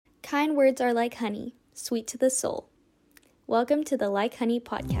Kind words are like honey, sweet to the soul. Welcome to the Like Honey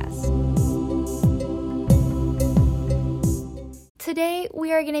podcast. Today,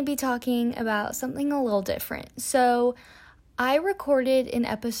 we are going to be talking about something a little different. So, I recorded an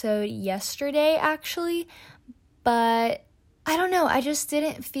episode yesterday, actually, but I don't know, I just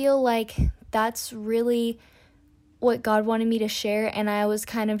didn't feel like that's really what God wanted me to share, and I was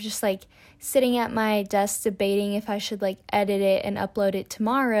kind of just like sitting at my desk debating if I should like edit it and upload it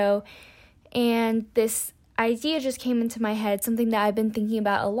tomorrow, and this idea just came into my head, something that I've been thinking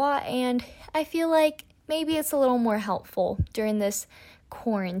about a lot, and I feel like maybe it's a little more helpful during this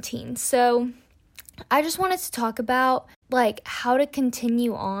quarantine. So I just wanted to talk about like how to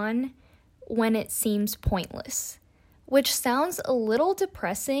continue on when it seems pointless, which sounds a little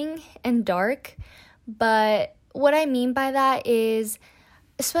depressing and dark, but what I mean by that is,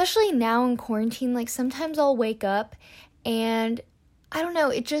 especially now in quarantine, like sometimes I'll wake up and I don't know,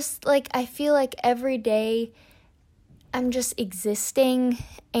 it just like, I feel like every day I'm just existing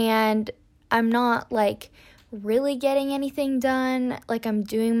and I'm not like really getting anything done. Like I'm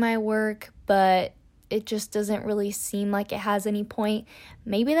doing my work, but it just doesn't really seem like it has any point.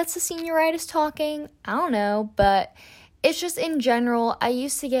 Maybe that's the senioritis talking. I don't know, but it's just in general, I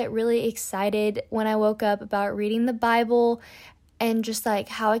used to get really excited when I woke up about reading the Bible and just like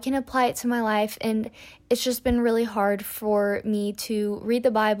how I can apply it to my life. And it's just been really hard for me to read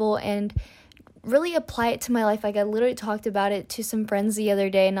the Bible and really apply it to my life. Like I literally talked about it to some friends the other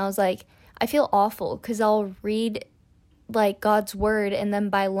day and I was like, I feel awful because I'll read like God's word and then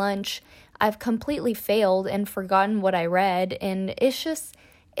by lunch I've completely failed and forgotten what I read, and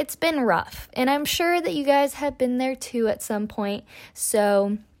it's been rough, and I'm sure that you guys have been there too at some point.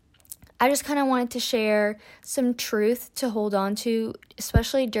 So I just kind of wanted to share some truth to hold on to,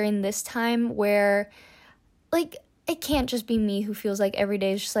 especially during this time where like it can't just be me who feels like every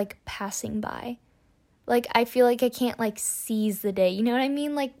day is just like passing by. Like I feel like I can't like seize the day, you know what I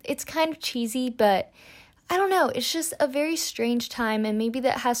mean? Like it's kind of cheesy, but I don't know, it's just a very strange time, and maybe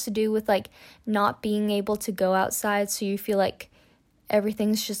that has to do with like not being able to go outside, so you feel like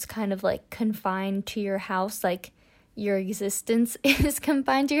everything's just kind of like confined to your house, like your existence is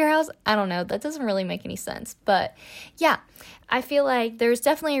confined to your house. I don't know, that doesn't really make any sense, but yeah, I feel like there's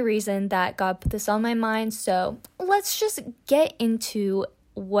definitely a reason that God put this on my mind, so let's just get into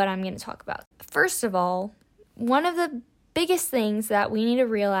what I'm going to talk about. First of all, one of the biggest things that we need to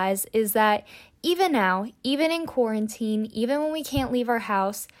realize is that even now, even in quarantine, even when we can't leave our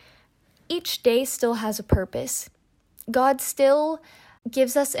house, each day still has a purpose. God still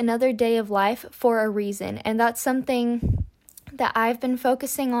gives us another day of life for a reason, and that's something that I've been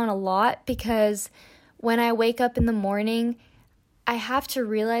focusing on a lot, because when I wake up in the morning, I have to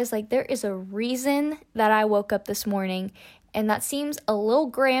realize like there is a reason that I woke up this morning, and that seems a little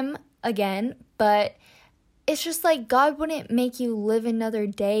grim again, but it's just like God wouldn't make you live another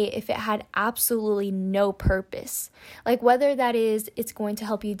day if it had absolutely no purpose. Like whether that is it's going to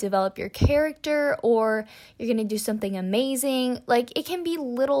help you develop your character or you're going to do something amazing. Like it can be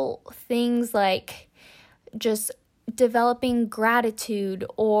little things like just developing gratitude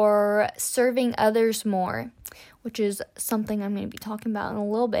or serving others more, which is something I'm going to be talking about in a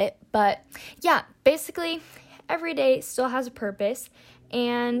little bit. But yeah, basically every day still has a purpose,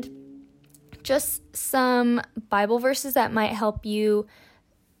 and just some Bible verses that might help you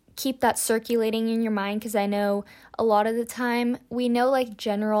keep that circulating in your mind, because I know a lot of the time we know like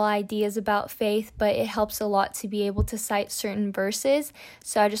general ideas about faith, but it helps a lot to be able to cite certain verses.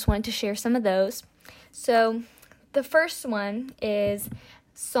 So I just wanted to share some of those. So the first one is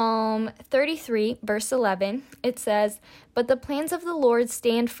Psalm 33, verse 11. It says, "But the plans of the Lord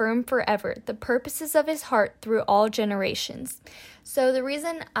stand firm forever, the purposes of his heart through all generations." So the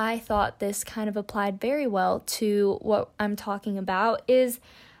reason I thought this kind of applied very well to what I'm talking about is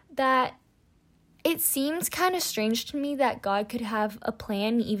that it seems kind of strange to me that God could have a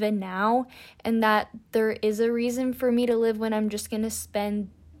plan even now, and that there is a reason for me to live when I'm just going to spend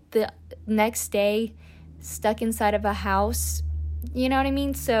the next day stuck inside of a house. You know what I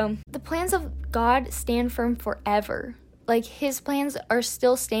mean? So the plans of God stand firm forever. Like his plans are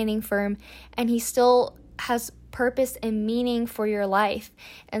still standing firm, and he still has purpose and meaning for your life.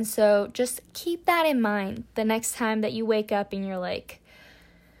 And so just keep that in mind the next time that you wake up and you're like,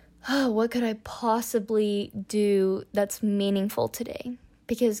 oh, what could I possibly do that's meaningful today?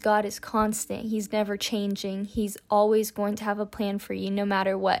 Because God is constant. He's never changing. He's always going to have a plan for you no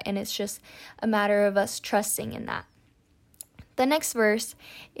matter what. And it's just a matter of us trusting in that. The next verse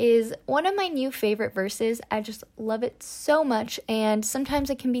is one of my new favorite verses. I just love it so much, and sometimes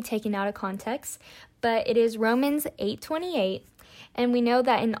it can be taken out of context, but it is Romans 8:28, And we know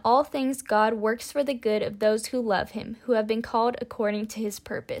that in all things God works for the good of those who love him, who have been called according to his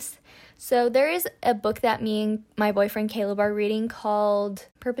purpose. So there is a book that me and my boyfriend Caleb are reading called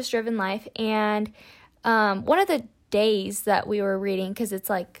Purpose Driven Life. And one of the days that we were reading, because it's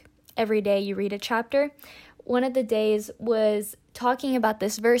like every day you read a chapter, one of the days was talking about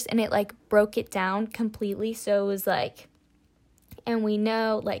this verse, and it like broke it down completely. So it was like, and we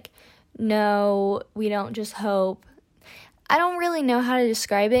know, like, no, we don't just hope. I don't really know how to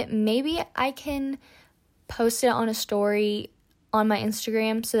describe it. Maybe I can post it on a story on my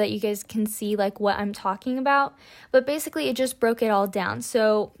Instagram so that you guys can see like what I'm talking about. But basically it just broke it all down.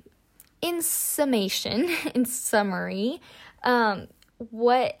 So in summation, in summary,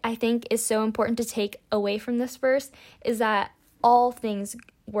 what I think is so important to take away from this verse is that all things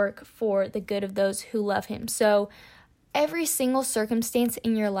work for the good of those who love him. So every single circumstance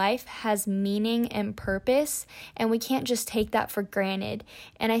in your life has meaning and purpose, and we can't just take that for granted.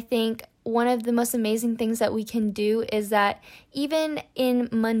 And I think one of the most amazing things that we can do is that even in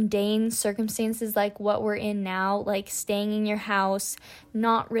mundane circumstances like what we're in now, like staying in your house,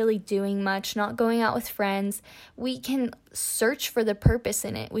 not really doing much, not going out with friends, we can search for the purpose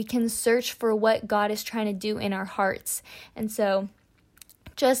in it. We can search for what God is trying to do in our hearts. And so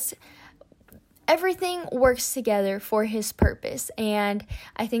just everything works together for his purpose, and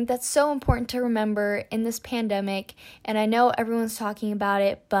I think that's so important to remember in this pandemic. And I know everyone's talking about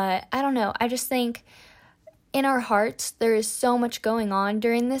it, but I don't know, I just think in our hearts there is so much going on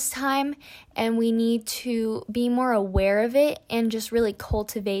during this time, and we need to be more aware of it and just really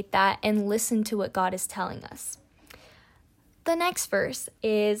cultivate that and listen to what God is telling us. The next verse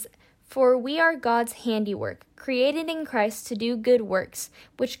is, "For we are God's handiwork, created in Christ to do good works,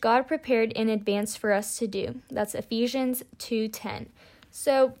 which God prepared in advance for us to do." That's Ephesians 2:10.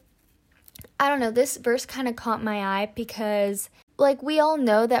 So, I don't know, this verse kind of caught my eye because, like, we all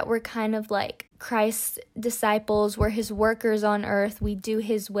know that we're kind of like Christ's disciples, we're his workers on earth, we do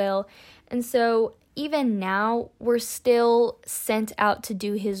his will. And so, even now, we're still sent out to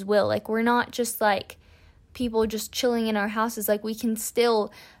do his will. Like, we're not just like people just chilling in our houses. Like, we can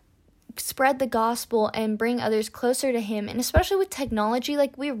still spread the gospel and bring others closer to him. And especially with technology,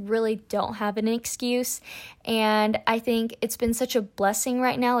 like, we really don't have an excuse. And I think it's been such a blessing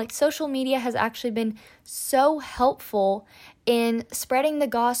right now. Like, social media has actually been so helpful in spreading the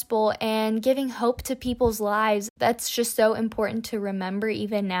gospel and giving hope to people's lives. That's just so important to remember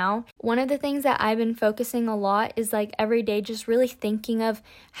even now. One of the things that I've been focusing a lot is like every day just really thinking of,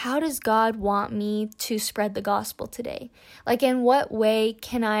 how does God want me to spread the gospel today? Like, in what way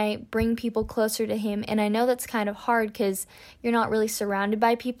can I bring people closer to him? And I know that's kind of hard because you're not really surrounded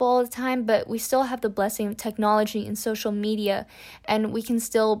by people all the time, but we still have the blessing of technology and social media, and we can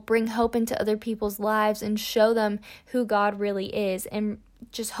still bring hope into other people's lives and show them who God really is, and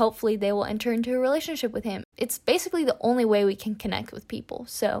just hopefully they will enter into a relationship with him. It's basically the only way we can connect with people,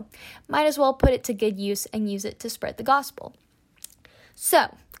 so might as well put it to good use and use it to spread the gospel.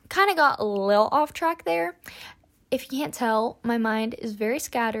 So, kind of got a little off track there. If you can't tell, my mind is very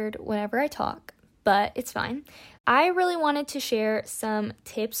scattered whenever I talk, but it's fine. I really wanted to share some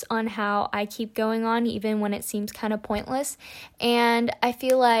tips on how I keep going on even when it seems kind of pointless, and I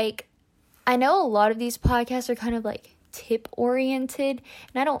feel like I know a lot of these podcasts are kind of like tip oriented,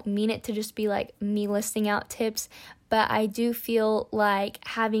 and I don't mean it to just be like me listing out tips, but I do feel like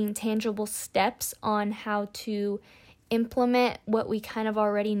having tangible steps on how to implement what we kind of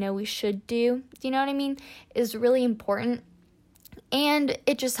already know we should do, you know what I mean, is really important, and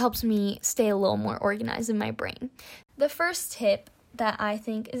it just helps me stay a little more organized in my brain. The first tip that I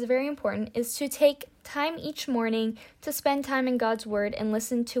think is very important is to take time each morning to spend time in God's Word and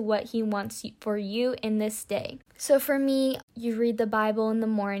listen to what he wants for you in this day. So for me, you read the Bible in the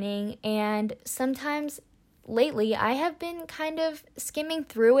morning, and sometimes lately I have been kind of skimming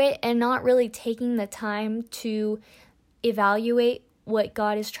through it and not really taking the time to evaluate what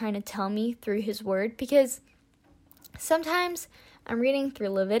God is trying to tell me through his Word, because sometimes I'm reading through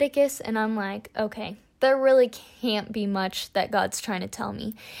Leviticus and I'm like, okay, there really can't be much that God's trying to tell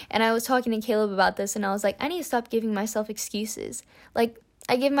me. And I was talking to Caleb about this, and I was like, I need to stop giving myself excuses. Like,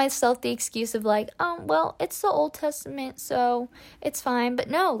 I give myself the excuse of like, oh, well, it's the Old Testament, so it's fine. But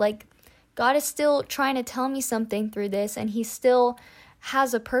no, like, God is still trying to tell me something through this, and he still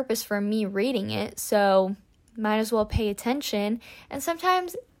has a purpose for me reading it, so might as well pay attention. And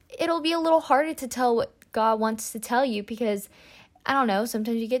sometimes it'll be a little harder to tell what God wants to tell you because, I don't know,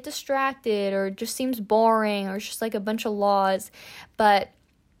 sometimes you get distracted or it just seems boring or it's just like a bunch of laws. But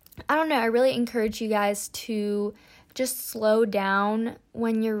I don't know, I really encourage you guys to just slow down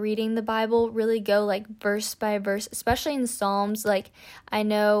when you're reading the Bible. Really go like verse by verse, especially in Psalms. Like I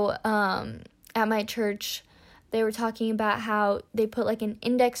know at my church they were talking about how they put like an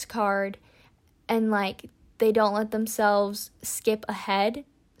index card and like they don't let themselves skip ahead.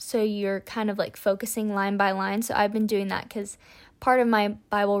 So you're kind of like focusing line by line. So I've been doing that because part of my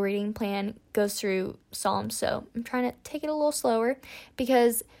Bible reading plan goes through Psalms. So I'm trying to take it a little slower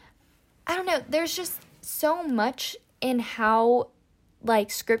because I don't know, there's just so much in how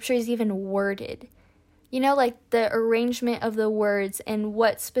like scripture is even worded. You know, like the arrangement of the words and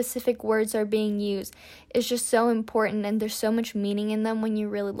what specific words are being used is just so important, and there's so much meaning in them when you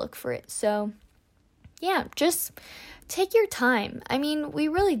really look for it. So yeah, just take your time. I mean, we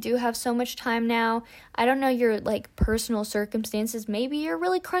really do have so much time now. I don't know your like personal circumstances. Maybe you're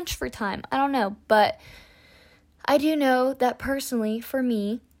really crunched for time. I don't know, but I do know that personally for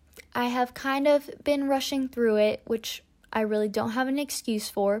me, I have kind of been rushing through it, which I really don't have an excuse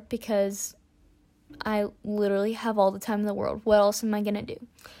for because I literally have all the time in the world. What else am I going to do?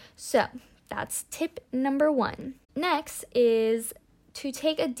 So that's tip number 1. Next is to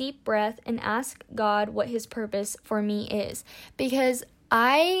take a deep breath and ask God what his purpose for me is. Because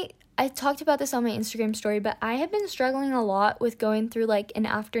I talked about this on my Instagram story, but I have been struggling a lot with going through like an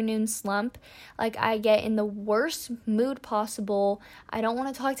afternoon slump. Like I get in the worst mood possible. I don't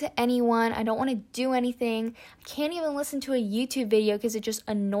want to talk to anyone. I don't want to do anything. I can't even listen to a YouTube video because it just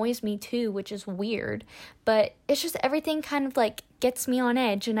annoys me too, which is weird. But it's just everything kind of like gets me on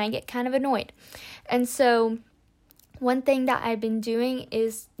edge and I get kind of annoyed. And so one thing that I've been doing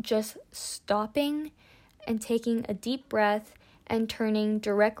is just stopping and taking a deep breath and turning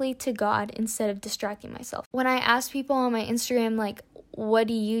directly to God instead of distracting myself. When I asked people on my Instagram, like, what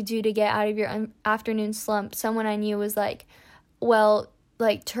do you do to get out of your afternoon slump? Someone I knew was like, well,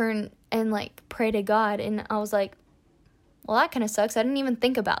 like, turn and, like, pray to God. And I was like, well, that kind of sucks. I didn't even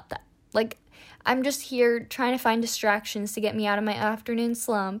think about that. Like, I'm just here trying to find distractions to get me out of my afternoon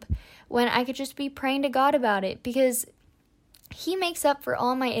slump when I could just be praying to God about it because he makes up for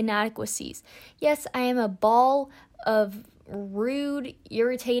all my inadequacies. Yes, I am a ball of rude,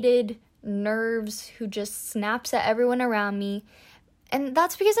 irritated nerves who just snaps at everyone around me. And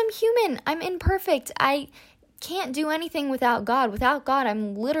that's because I'm human. I'm imperfect. I can't do anything without God. Without God,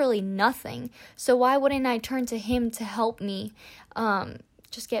 I'm literally nothing. So why wouldn't I turn to him to help me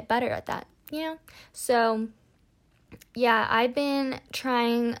just get better at that, you know? So yeah, I've been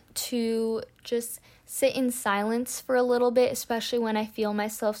trying to just sit in silence for a little bit, especially when I feel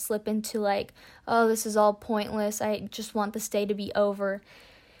myself slip into like, oh, this is all pointless. I just want this day to be over.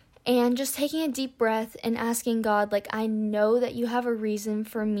 And just taking a deep breath and asking God, like, I know that you have a reason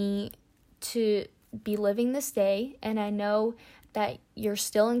for me to be living this day. And I know that you're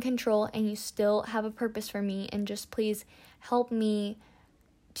still in control and you still have a purpose for me. And just please help me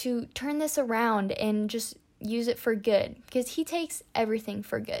to turn this around and just use it for good, because he takes everything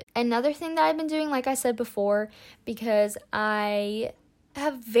for good. Another thing that I've been doing, like I said before, because I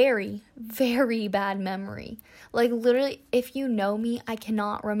have very, very bad memory. Like literally, if you know me, I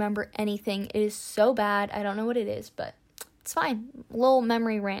cannot remember anything. It is so bad. I don't know what it is, but it's fine. Little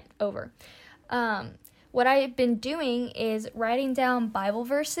memory rant over. What I've been doing is writing down Bible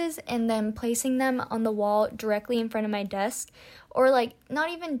verses and then placing them on the wall directly in front of my desk, or like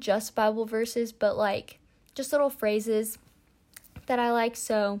not even just Bible verses, but like just little phrases that I like.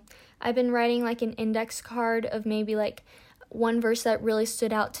 So I've been writing like an index card of maybe like one verse that really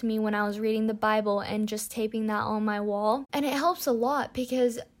stood out to me when I was reading the Bible and just taping that on my wall. And it helps a lot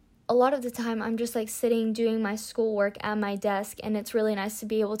because a lot of the time I'm just like sitting doing my schoolwork at my desk, and it's really nice to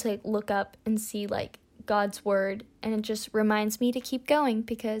be able to look up and see like God's word, and it just reminds me to keep going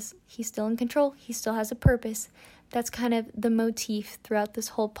because he's still in control. He still has a purpose. That's kind of the motif throughout this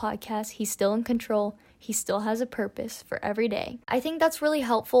whole podcast. He's still in control. He still has a purpose for every day. I think that's really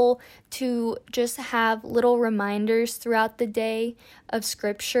helpful to just have little reminders throughout the day of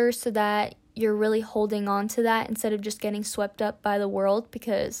scripture so that you're really holding on to that instead of just getting swept up by the world,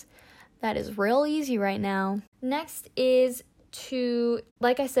 because that is real easy right now. Next is to,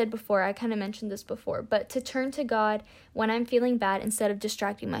 like I said before, I kind of mentioned this before, but to turn to God when I'm feeling bad instead of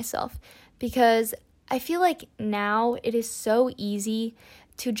distracting myself, because I feel like now it is so easy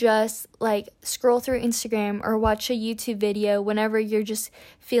to just like scroll through Instagram or watch a YouTube video whenever you're just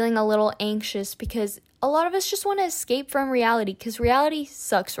feeling a little anxious, because a lot of us just want to escape from reality, because reality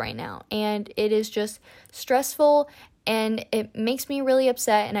sucks right now and it is just stressful and it makes me really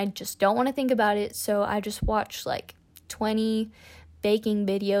upset and I just don't want to think about it. So I just watch like 20 baking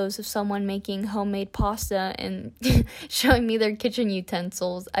videos of someone making homemade pasta and showing me their kitchen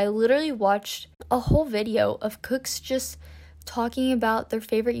utensils. I literally watched a whole video of cooks just talking about their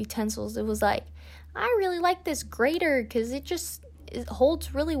favorite utensils. It was like, I really like this grater because it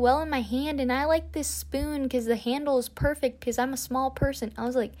holds really well in my hand, and I like this spoon because the handle is perfect because I'm a small person. I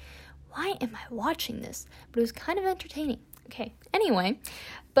was like, why am I watching this? But it was kind of entertaining. Okay, anyway,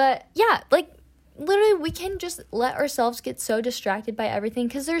 but yeah, like, literally, we can just let ourselves get so distracted by everything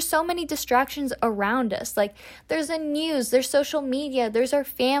because there's so many distractions around us. Like, there's the news, there's social media, there's our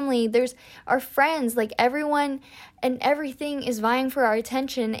family, there's our friends. Like, everyone and everything is vying for our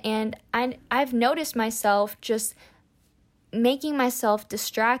attention. And I've noticed myself just making myself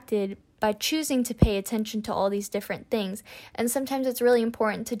distracted by choosing to pay attention to all these different things. And sometimes it's really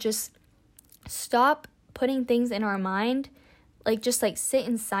important to just stop putting things in our mind, like, just like sit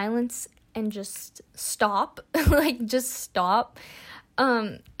in silence and just stop, like, just stop,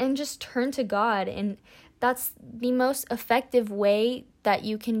 and just turn to God. And that's the most effective way that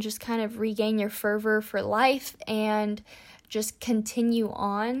you can just kind of regain your fervor for life and just continue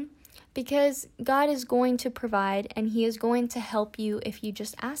on, because God is going to provide and He is going to help you if you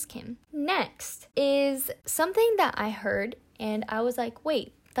just ask Him. Next is something that I heard and I was like,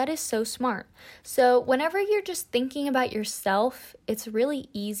 wait, that is so smart. So whenever you're just thinking about yourself, it's really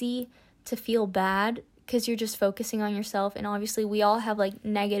easy to feel bad because you're just focusing on yourself. And obviously we all have like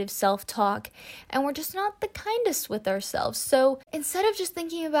negative self-talk and we're just not the kindest with ourselves. So instead of just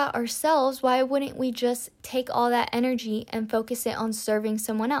thinking about ourselves, why wouldn't we just take all that energy and focus it on serving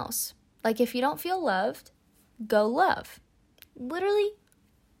someone else? Like, if you don't feel loved, go love. Literally,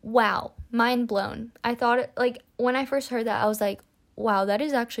 wow, mind blown. I thought it, like, when I first heard that, I was like, wow, that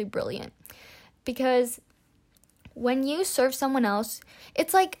is actually brilliant. Because when you serve someone else,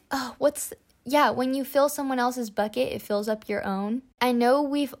 it's like, when you fill someone else's bucket, it fills up your own. I know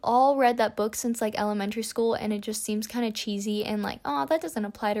we've all read that book since like elementary school, and it just seems kind of cheesy and like, oh, that doesn't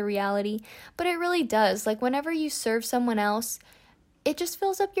apply to reality. But it really does. Like, whenever you serve someone else, it just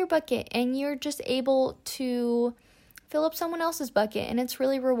fills up your bucket and you're just able to fill up someone else's bucket, and it's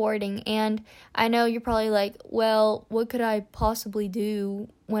really rewarding. And I know you're probably like, well, what could I possibly do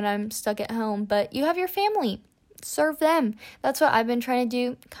when I'm stuck at home? But you have your family. Serve them. That's what I've been trying to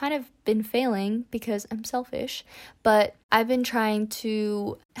do. Kind of been failing because I'm selfish, but I've been trying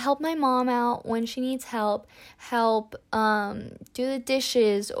to help my mom out when she needs help do the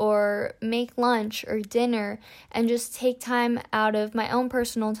dishes or make lunch or dinner, and just take time out of my own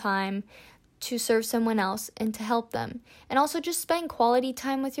personal time to serve someone else and to help them. And also just spend quality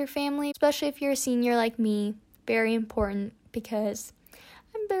time with your family, especially if you're a senior like me. Very important, because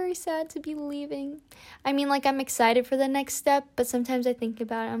I'm very sad to be leaving. I mean, like, I'm excited for the next step, but sometimes I think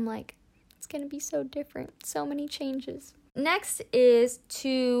about it, I'm like, it's going to be so different. So many changes. Next is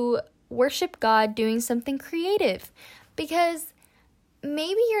to worship God doing something creative, because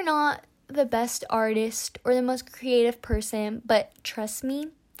maybe you're not the best artist or the most creative person, but trust me,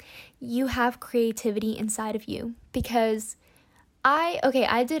 you have creativity inside of you. Because I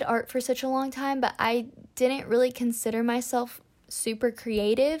did art for such a long time, but I didn't really consider myself super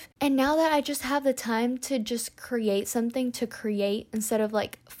creative. And now that I just have the time to just create something to create instead of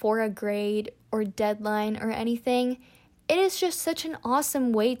like for a grade or deadline or anything, it is just such an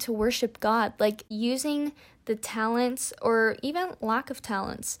awesome way to worship God. Like, using the talents or even lack of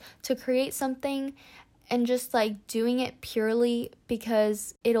talents to create something and just like doing it purely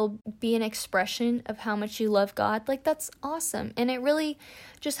because it'll be an expression of how much you love God. Like, that's awesome. And it really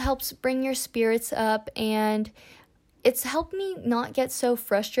just helps bring your spirits up, and it's helped me not get so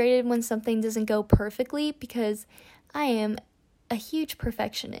frustrated when something doesn't go perfectly, because I am a huge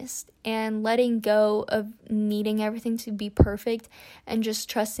perfectionist, and letting go of needing everything to be perfect and just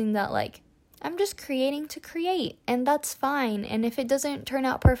trusting that, like, I'm just creating to create, and that's fine. And if it doesn't turn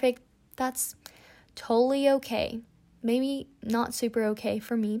out perfect, that's totally okay. Maybe not super okay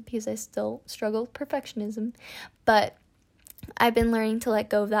for me, because I still struggle with perfectionism, but I've been learning to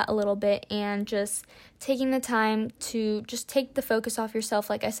let go of that a little bit, and just taking the time to just take the focus off yourself,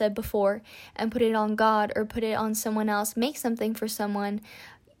 like I said before, and put it on God or put it on someone else, make something for someone.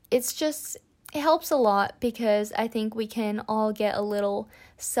 It helps a lot, because I think we can all get a little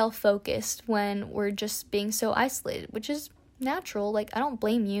self-focused when we're just being so isolated, which is natural. Like, I don't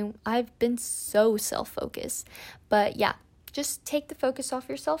blame you. I've been so self-focused. But yeah, just take the focus off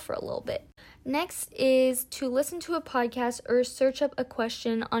yourself for a little bit. Next is to listen to a podcast or search up a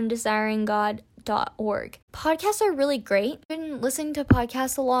question on desiringgod.org. Podcasts are really great. I've been listening to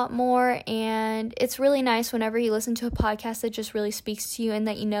podcasts a lot more, and it's really nice whenever you listen to a podcast that just really speaks to you and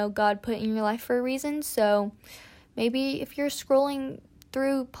that you know God put in your life for a reason. So Maybe if you're scrolling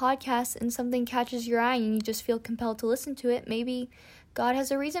through podcasts and something catches your eye and you just feel compelled to listen to it, maybe God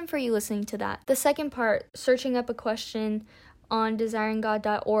has a reason for you listening to that. The second part, searching up a question on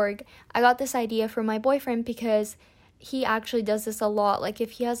desiringgod.org, I got this idea from my boyfriend because he actually does this a lot. Like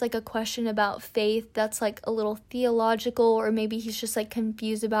if he has like a question about faith that's like a little theological, or maybe he's just like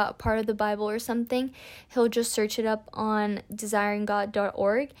confused about part of the Bible or something, he'll just search it up on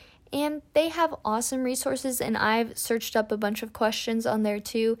desiringgod.org. And they have awesome resources, and I've searched up a bunch of questions on there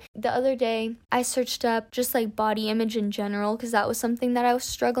too. The other day, I searched up just like body image in general, because that was something that I was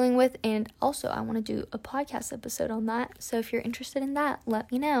struggling with, and also I want to do a podcast episode on that. So if you're interested in that,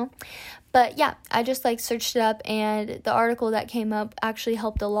 let me know. But yeah, I just like searched it up, and the article that came up actually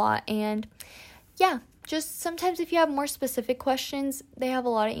helped a lot. And yeah, just sometimes if you have more specific questions, they have a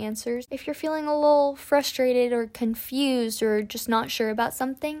lot of answers. If you're feeling a little frustrated or confused or just not sure about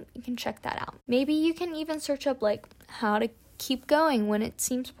something, you can check that out. Maybe you can even search up like how to keep going when it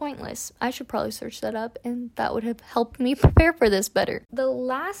seems pointless. I should probably search that up, and that would have helped me prepare for this better. The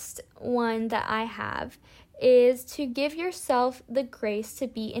last one that I have is to give yourself the grace to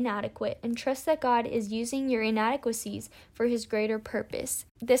be inadequate and trust that God is using your inadequacies for his greater purpose.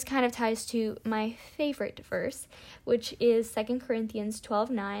 This kind of ties to my favorite verse, which is 2 Corinthians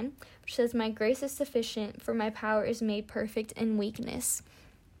 12:9, which says, "My grace is sufficient, for my power is made perfect in weakness."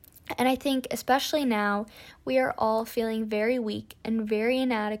 And I think especially now, we are all feeling very weak and very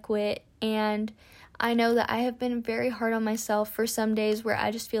inadequate, and I know that I have been very hard on myself for some days where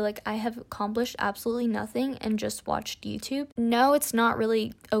I just feel like I have accomplished absolutely nothing and just watched YouTube. No, it's not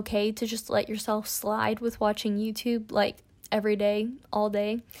really okay to just let yourself slide with watching YouTube like every day, all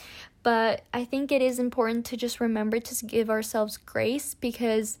day. But I think it is important to just remember to give ourselves grace,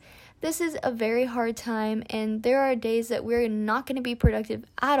 because this is a very hard time, and there are days that we're not going to be productive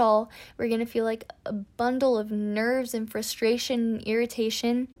at all. We're going to feel like a bundle of nerves and frustration and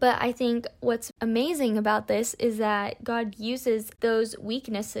irritation. But I think what's amazing about this is that God uses those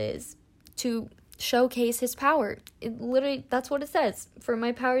weaknesses to showcase his power. It literally, that's what it says. For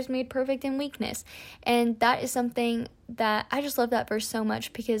my power is made perfect in weakness. And that is something that I just love that verse so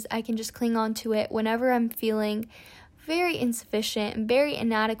much, because I can just cling on to it whenever I'm feeling very insufficient and very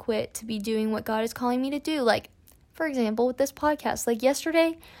inadequate to be doing what God is calling me to do. Like, for example, with this podcast, like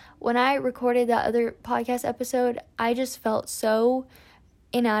yesterday when I recorded that other podcast episode, I just felt so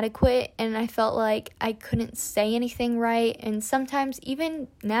inadequate, and I felt like I couldn't say anything right. And sometimes even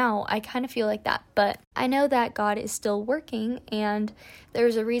now I kind of feel like that, but I know that God is still working, and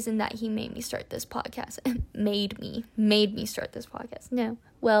there's a reason that he made me start this podcast. made me start this podcast. No,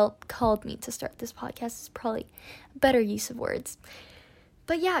 well, called me to start this podcast is probably a better use of words.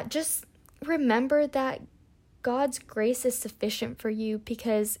 But yeah, just remember that God's grace is sufficient for you,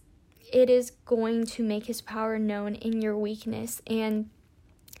 because it is going to make his power known in your weakness. And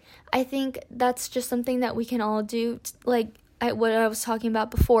I think that's just something that we can all do, like what I was talking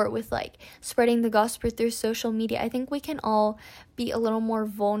about before with like spreading the gospel through social media. I think we can all be a little more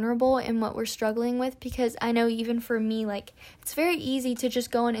vulnerable in what we're struggling with, because I know even for me, like, it's very easy to just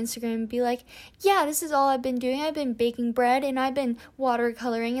go on Instagram and be like, yeah, this is all I've been doing. I've been baking bread, and I've been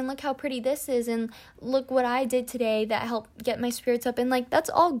watercoloring, and look how pretty this is, and look what I did today that helped get my spirits up. And like, that's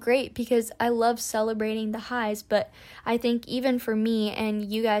all great, because I love celebrating the highs. But I think even for me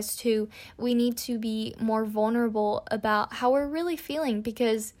and you guys too, we need to be more vulnerable about how we're really feeling,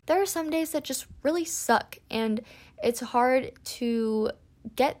 because there are some days that just really suck, and it's hard to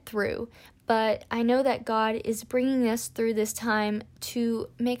get through. But I know that God is bringing us through this time to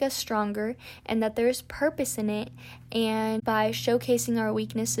make us stronger, and that there's purpose in it. And by showcasing our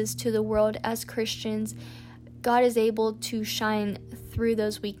weaknesses to the world as Christians, God is able to shine through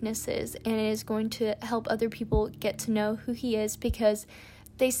those weaknesses, and it is going to help other people get to know who he is, because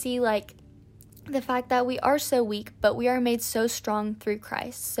they see like the fact that we are so weak, but we are made so strong through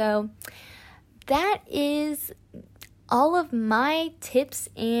Christ. So that is all of my tips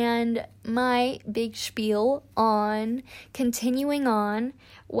and my big spiel on continuing on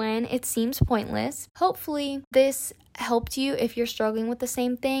when it seems pointless. Hopefully this helped you if you're struggling with the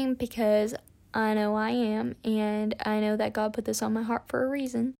same thing, because I know I am, and I know that God put this on my heart for a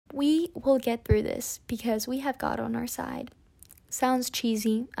reason. We will get through this because we have God on our side. Sounds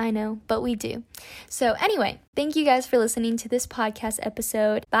cheesy, I know, but we do. So anyway, thank you guys for listening to this podcast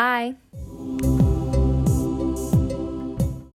episode. Bye.